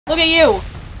Look at you.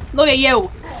 Look at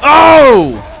you.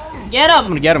 Oh! Get him. I'm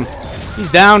gonna get him. He's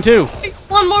down too. It's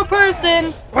one more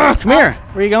person. Ugh, come here.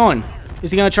 Where are you going?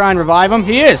 Is he gonna try and revive him?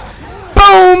 He is.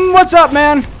 Boom! What's up,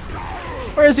 man?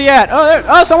 Where is he at? Oh, there.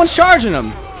 Oh, someone's charging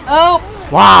him. Oh.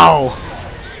 Wow.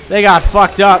 They got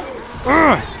fucked up.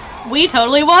 Ugh. We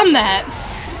totally won that.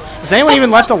 Is anyone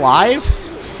even left alive?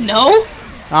 No.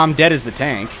 I'm dead as the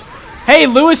tank. Hey,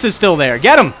 Lewis is still there.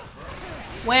 Get him.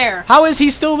 Where? How is he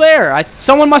still there?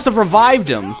 Someone must have revived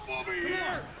him.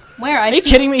 Where? Are you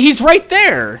kidding me? He's right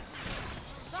there.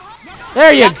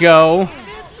 There you go.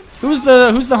 Who's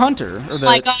the hunter? Or Oh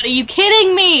my god, are you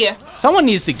kidding me? Someone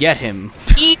needs to get him.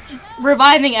 He's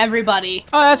reviving everybody.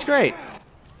 Oh, that's great.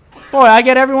 Boy, I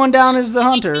get everyone down as the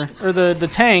hunter or the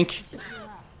tank.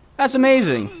 That's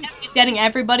amazing. He's getting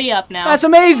everybody up now. That's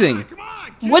amazing.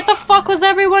 What the fuck was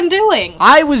everyone doing?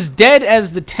 I was dead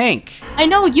as the tank. I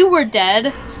know you were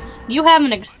dead. You have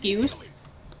an excuse.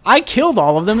 I killed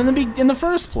all of them in the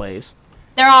first place.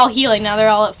 They're all healing now. They're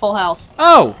all at full health.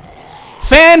 Oh,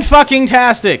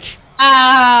 fan-fucking-tastic.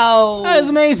 Ow. That is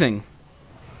amazing.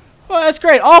 Well, that's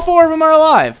great. All 4 of them are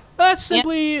alive. That's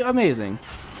simply amazing.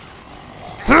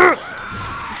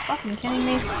 Fucking kidding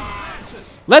me?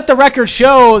 Let the record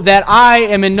show that I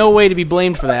am in no way to be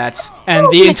blamed for that, and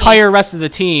the entire rest of the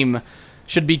team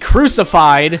should be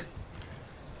crucified.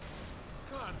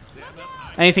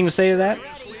 Anything to say to that?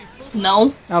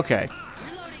 No. Okay.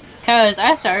 Because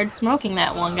I started smoking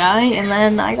that one guy, and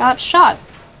then I got shot.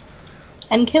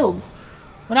 And killed.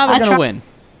 Well, now they're going to win.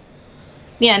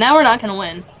 Yeah, now we're not going to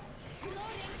win.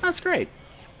 That's great.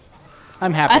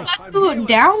 I'm happy. I thought you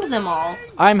downed them all.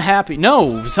 I'm happy.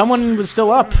 No, someone was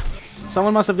still up.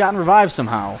 Someone must have gotten revived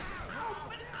somehow.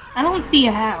 I don't see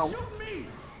how.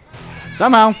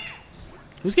 Somehow.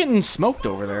 Who's getting smoked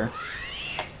over there?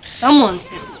 Someone's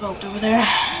getting smoked over there.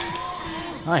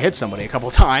 I hit somebody a couple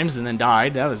times and then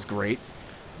died. That was great.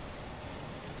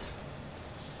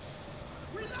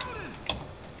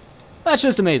 That's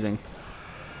just amazing.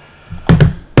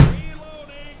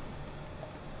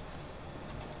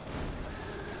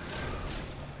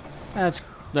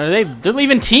 They're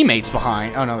leaving teammates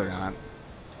behind. Oh no, they're not.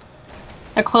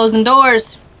 They're closing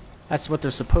doors. That's what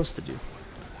they're supposed to do.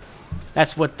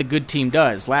 That's what the good team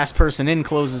does. Last person in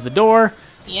closes the door.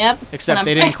 Yep. Except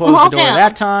they didn't close the door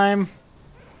that time.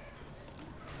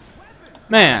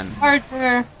 Man.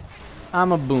 Archer.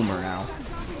 I'm a boomer now.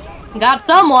 Got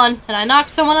someone, and I knocked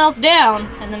someone else down,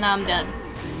 and then I'm dead.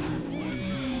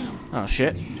 Oh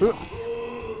shit.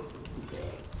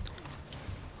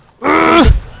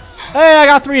 Hey, I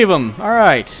got 3 of them.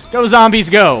 Alright. Go zombies,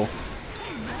 go.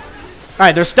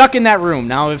 Alright, they're stuck in that room.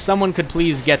 Now, if someone could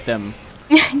please get them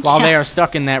while they are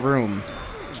stuck in that room,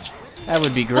 that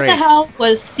would be great. What the hell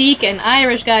was Seek, an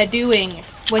Irish guy, doing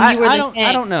when you were the tank?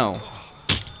 I don't know.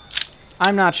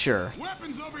 I'm not sure.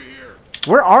 Weapons over here.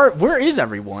 Where is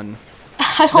everyone?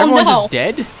 I don't Is everyone know. just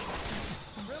dead?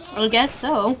 I guess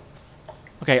so.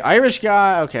 Okay, Irish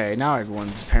guy. Okay, now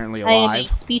everyone's apparently I am a alive.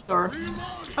 speeder.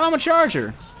 Oh, I'm a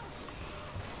charger.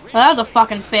 Well, that was a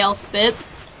fucking fail spit.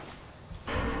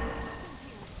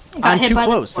 I'm too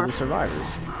close to the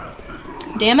survivors.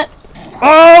 Damn it.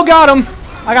 Oh, got him!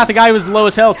 I got the guy who was low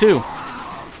as hell, too.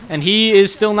 And he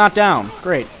is still not down.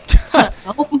 Great.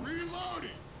 Nope.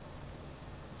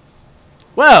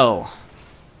 Well.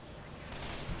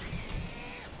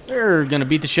 They're gonna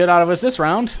beat the shit out of us this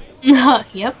round.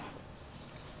 Yep.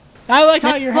 I like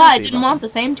how you're happy. I didn't want the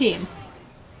same team.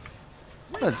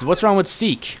 What's wrong with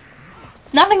Seek?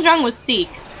 Nothing's wrong with Seek.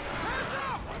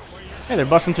 Hey, they're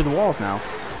busting through the walls now.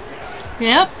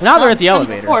 Yep. Now they're at the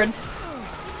elevator. Support.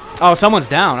 Oh, someone's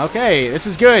down. Okay, this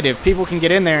is good if people can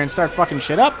get in there and start fucking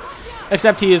shit up.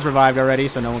 Except he is revived already,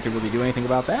 so no one can really do anything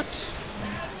about that.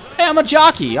 Hey, I'm a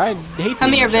jockey. I hate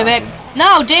Come being here, a jockey. Vivek.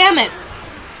 No, damn it.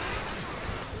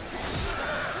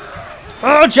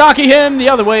 Oh, jockey him the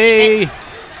other way.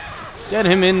 Get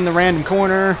him in the random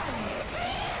corner.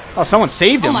 Oh, someone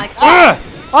saved him. Oh my god. Ugh!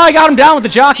 Oh, I got him down with the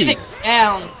jockey. Vivek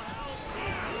down.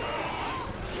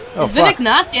 Oh, Is fuck. Vivek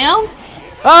not down?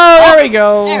 Oh, there we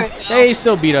go. There we go. They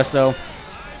still beat us, though.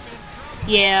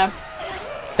 Yeah.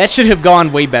 That should have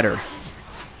gone way better.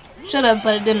 Should have,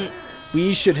 but it didn't.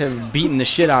 We should have beaten the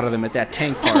shit out of them at that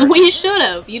tank part. We should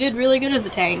have. You did really good as a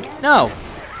tank. No.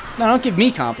 No, don't give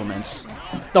me compliments.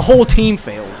 The whole team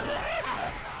failed.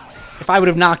 If I would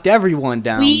have knocked everyone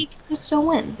down. We can still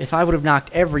win. If I would have knocked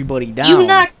everybody down. You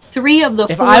knocked 3 of the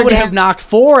 4 If I would down. have knocked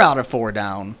 4 out of 4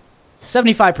 down.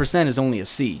 75% is only a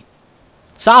C.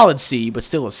 Solid C, but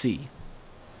still a C.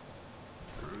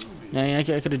 Yeah, I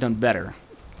could have done better.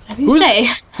 Who's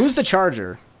say? Who's the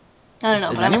charger? I don't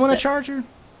know. Is but I'm anyone a spit. charger?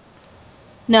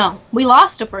 No, we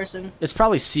lost a person. It's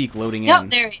probably Seek loading Yep, in.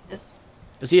 there he is.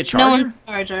 Is he a charger? No one's a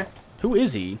charger. Who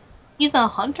is he? He's a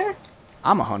hunter?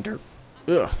 I'm a hunter.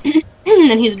 Ugh.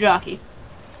 And he's a jockey.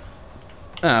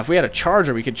 If we had a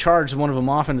charger, we could charge one of them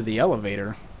off into the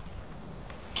elevator.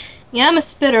 Yeah, I'm a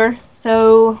spitter,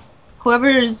 so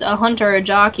whoever's a hunter or a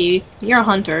jockey, you're a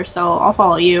hunter, so I'll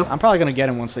follow you. I'm probably gonna get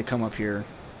him once they come up here.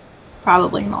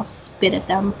 Probably, and I'll spit at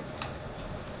them.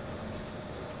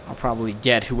 I'll probably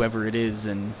get whoever it is,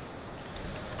 and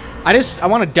I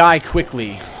want to die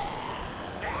quickly.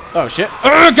 Oh shit!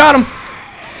 Got him.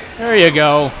 There you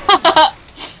go.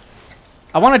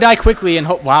 I want to die quickly and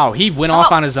hope. Wow, he went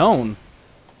off on his own.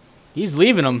 He's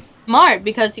leaving him. Smart,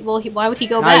 because why would he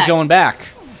go Now back? he's going back.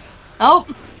 Oh,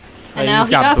 Hey, and now he's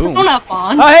he got got boomed. thrown up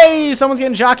on. Oh hey, someone's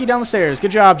getting Jockey down the stairs.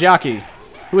 Good job, Jockey.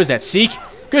 Who is that? Seek.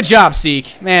 Good job,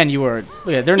 Seek. Man, you were.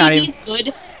 Look at, they're not even. He's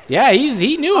good. Yeah,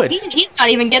 he knew it. He's not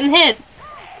even getting hit.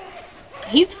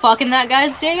 He's fucking that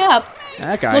guy's day up.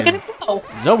 That guy. Look at him go.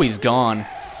 Zoe's gone.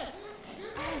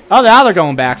 Oh, now they're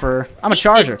going back for her. I'm a He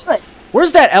charger. did good.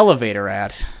 Where's that elevator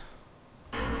at?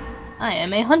 I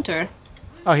am a hunter.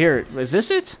 Oh, here. Is this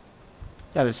it?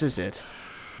 Yeah, this is it.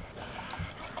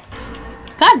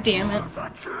 God damn it.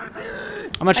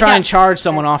 I'm gonna try and charge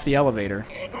someone off the elevator.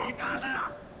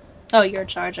 Oh, you're a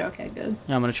charger. Okay, good.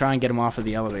 Yeah, I'm gonna try and get him off of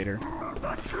the elevator.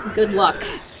 Good luck.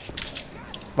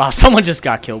 Wow, someone just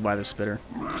got killed by the spitter.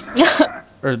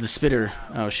 Or the spitter.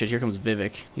 Oh shit, here comes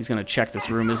Vivek. He's gonna check this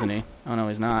room, isn't he? Oh no,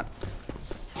 he's not.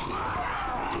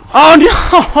 Oh no!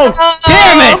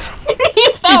 Damn it!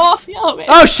 He fell off the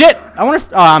elevator. Oh shit! I wonder if.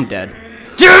 Oh, I'm dead.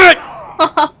 Damn it!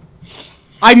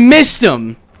 I missed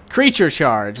him! Creature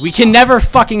charge. We can never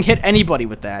fucking hit anybody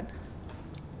with that.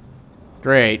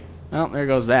 Great. Well, there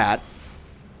goes that.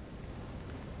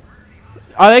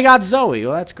 Oh, they got Zoe.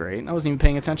 Well, that's great. I wasn't even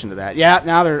paying attention to that. Yeah,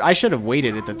 now they're. I should have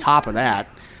waited at the top of that.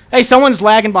 Hey, someone's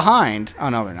lagging behind. Oh,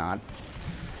 no, they're not.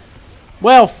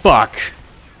 Well, fuck.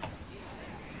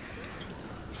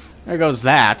 There goes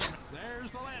that.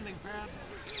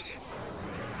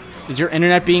 Is your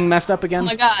internet being messed up again? Oh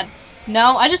my god.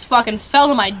 No, I just fucking fell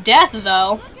to my death,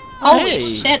 though. Holy Hey.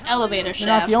 shit, elevator You're shaft.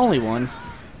 not the only one.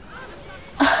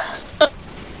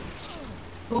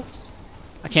 Oops.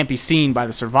 I can't be seen by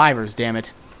the survivors, damn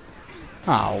it.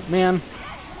 Oh, man.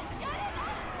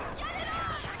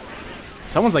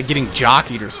 Someone's like getting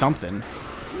jockeyed or something.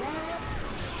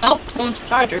 Oh, someone's a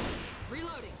charger.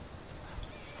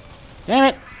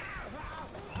 Damn it.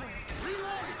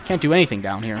 Can't do anything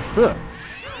down here. Ugh.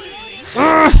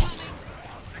 Ugh.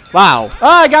 Wow. Oh,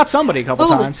 I got somebody a couple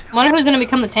times. I wonder who's gonna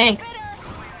become the tank.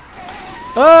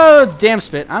 Oh, damn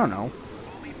spit. I don't know.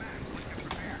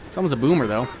 Someone's a boomer,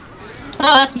 though.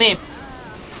 Oh, that's me.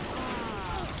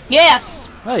 Yes!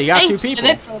 Oh, you got Thank two people.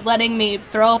 you, Vivek, for letting me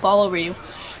throw up all over you.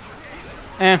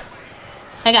 Eh.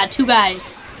 I got two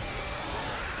guys.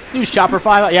 Use chopper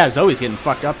 5. Yeah, Zoe's getting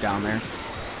fucked up down there.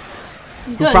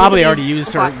 Who Good, probably look at already these-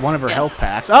 used her one of her Yeah. health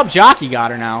packs. Oh, Jockey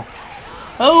got her now.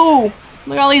 Oh!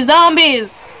 Look at all these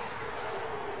zombies!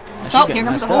 Now she's Oh, getting here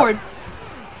comes the messed up. horde.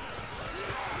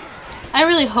 I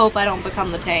really hope I don't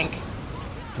become the tank.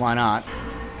 Why not?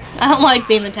 I don't like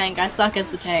being the tank. I suck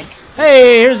as the tank.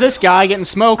 Hey, here's this guy getting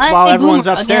smoked I'm while a everyone's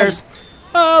boomer upstairs.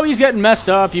 Oh, he's getting messed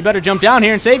up. You better jump down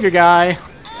here and save your guy.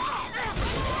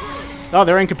 Oh,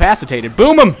 they're incapacitated.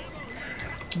 Boom him!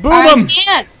 Boom I him!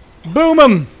 can't! Boom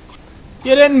him!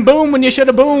 You didn't boom when you should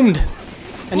have boomed.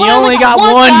 And you Well, I only got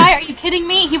one one. guy. Are you kidding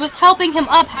me? He was helping him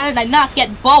up. How did I not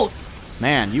get both?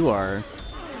 Man, you are...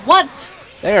 What?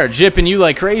 They are jipping you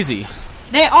like crazy.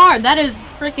 They are. That is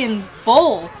freaking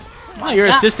bull. Oh, you're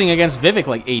God. assisting against Vivek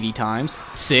like 80 times.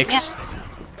 6.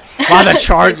 Wow, the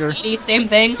charger. Same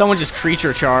thing. Someone just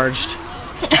creature charged.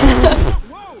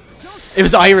 It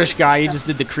was Irish guy. He just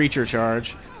did the creature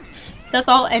charge. That's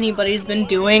all anybody's been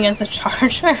doing as a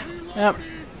charger. Yep.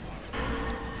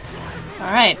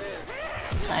 Alright.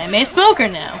 I'm a smoker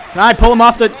now. Can I pull him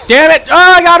off the... Damn it!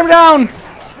 Oh, I got him down!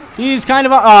 He's kind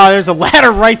of... Oh, there's a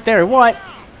ladder right there. What?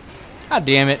 God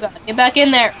damn it. Get back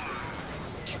in there.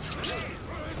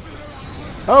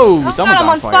 Oh, Oh someone's god, I'm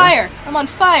on on fire. fire. I'm on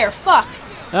fire. Fuck.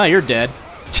 Oh, you're dead.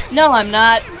 No, I'm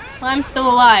not. I'm still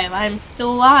alive. I'm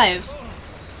still alive.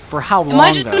 For how long, Am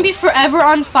I just though? gonna be forever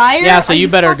on fire? Yeah, so Are you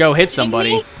better fucking go hit kidding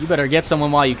somebody. me? You better get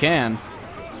someone while you can.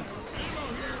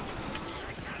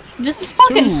 This is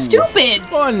fucking 2, stupid.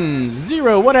 1,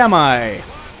 0. What am I?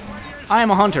 I am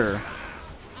a hunter.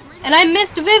 And I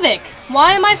missed Vivek.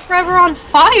 Why am I forever on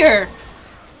fire?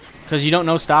 Because you don't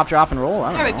know stop, drop, and roll? I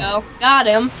don't There we know. go. Got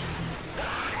him.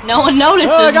 No one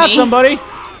notices Oh, I got me. somebody.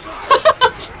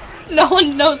 No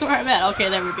one knows where I'm at. Okay,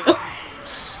 there we go.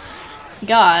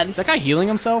 God. Is that guy healing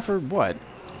himself or what?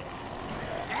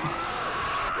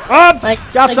 Oh, Like,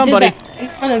 got somebody. Did that in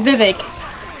front of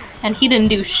Vivek, and he didn't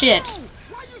do shit.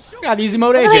 Got easy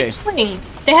mode What are they AJ. doing?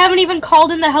 They haven't even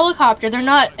called in the helicopter. They're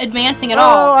not advancing at Oh,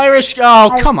 all. Irish.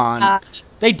 Oh, come on.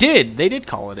 They did. They did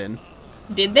call it in.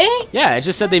 Did they? Yeah, it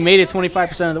just said they made it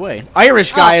 25% of the way.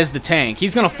 Irish guy is the tank.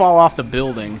 He's gonna fall off the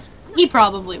building. He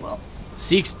probably will.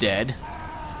 Seek's dead.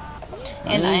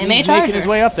 And I am He's a making his charger.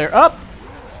 way up there. Up.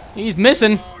 He's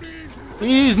missing.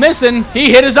 He's missing.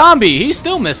 He hit a zombie. He's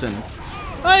still missing.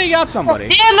 Oh, he got somebody.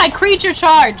 Damn, my creature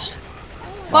charged.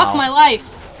 Wow. Fuck my life.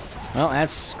 Well,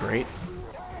 that's great.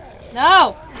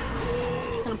 No.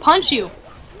 I'm gonna punch you.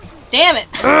 Damn it.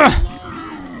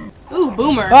 Ooh,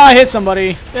 boomer. Oh, I hit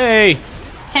somebody. Hey.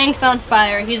 Tank's on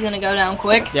fire. He's gonna go down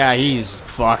quick. Yeah, he's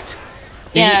fucked.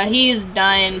 Yeah, he's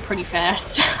dying pretty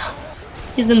fast.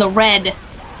 He's in the red.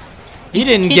 He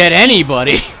didn't get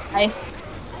anybody. Hi.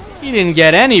 He didn't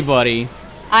get anybody.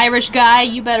 Irish guy,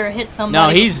 you better hit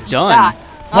somebody. No, he's You done. got-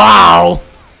 Wow.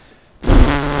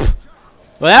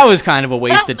 Well, that was kind of a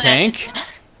wasted tank.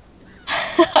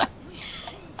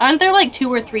 Aren't there like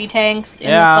 2 or 3 tanks in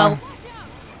Yeah. this level?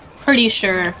 Pretty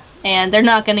sure. And they're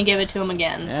not gonna give it to him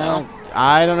again, so Yeah,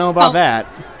 I don't know about that.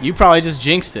 You probably just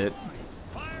jinxed it.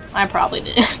 I probably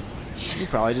did. You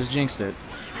probably just jinxed it.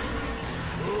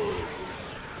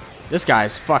 This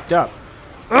guy's fucked up.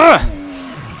 Ugh!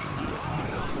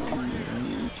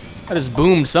 I just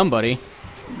boomed somebody.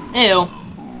 Ew.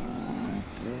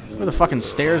 Where the fucking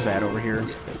stairs at over here?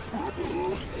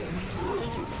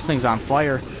 This thing's on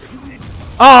fire.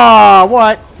 Oh,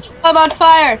 what? How about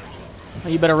fire?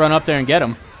 You better run up there and get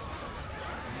him.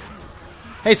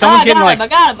 Hey, someone's I getting got like... him, I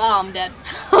got him. Oh, I'm dead.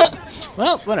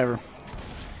 Well, whatever.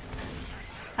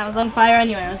 I was on fire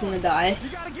anyway. I was gonna die.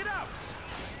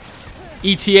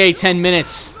 ETA 10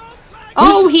 minutes.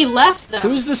 Oh, he left them.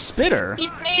 Who's the spitter? He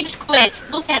rage quit.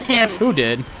 Look at him. Who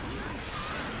did?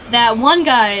 That one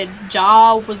guy,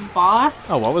 Jaw, was boss.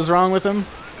 Oh, what was wrong with him?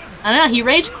 I don't know. He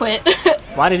rage quit.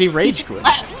 Why did he He rage just quit?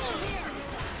 left.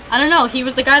 I don't know. He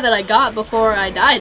was the guy that I got before I died.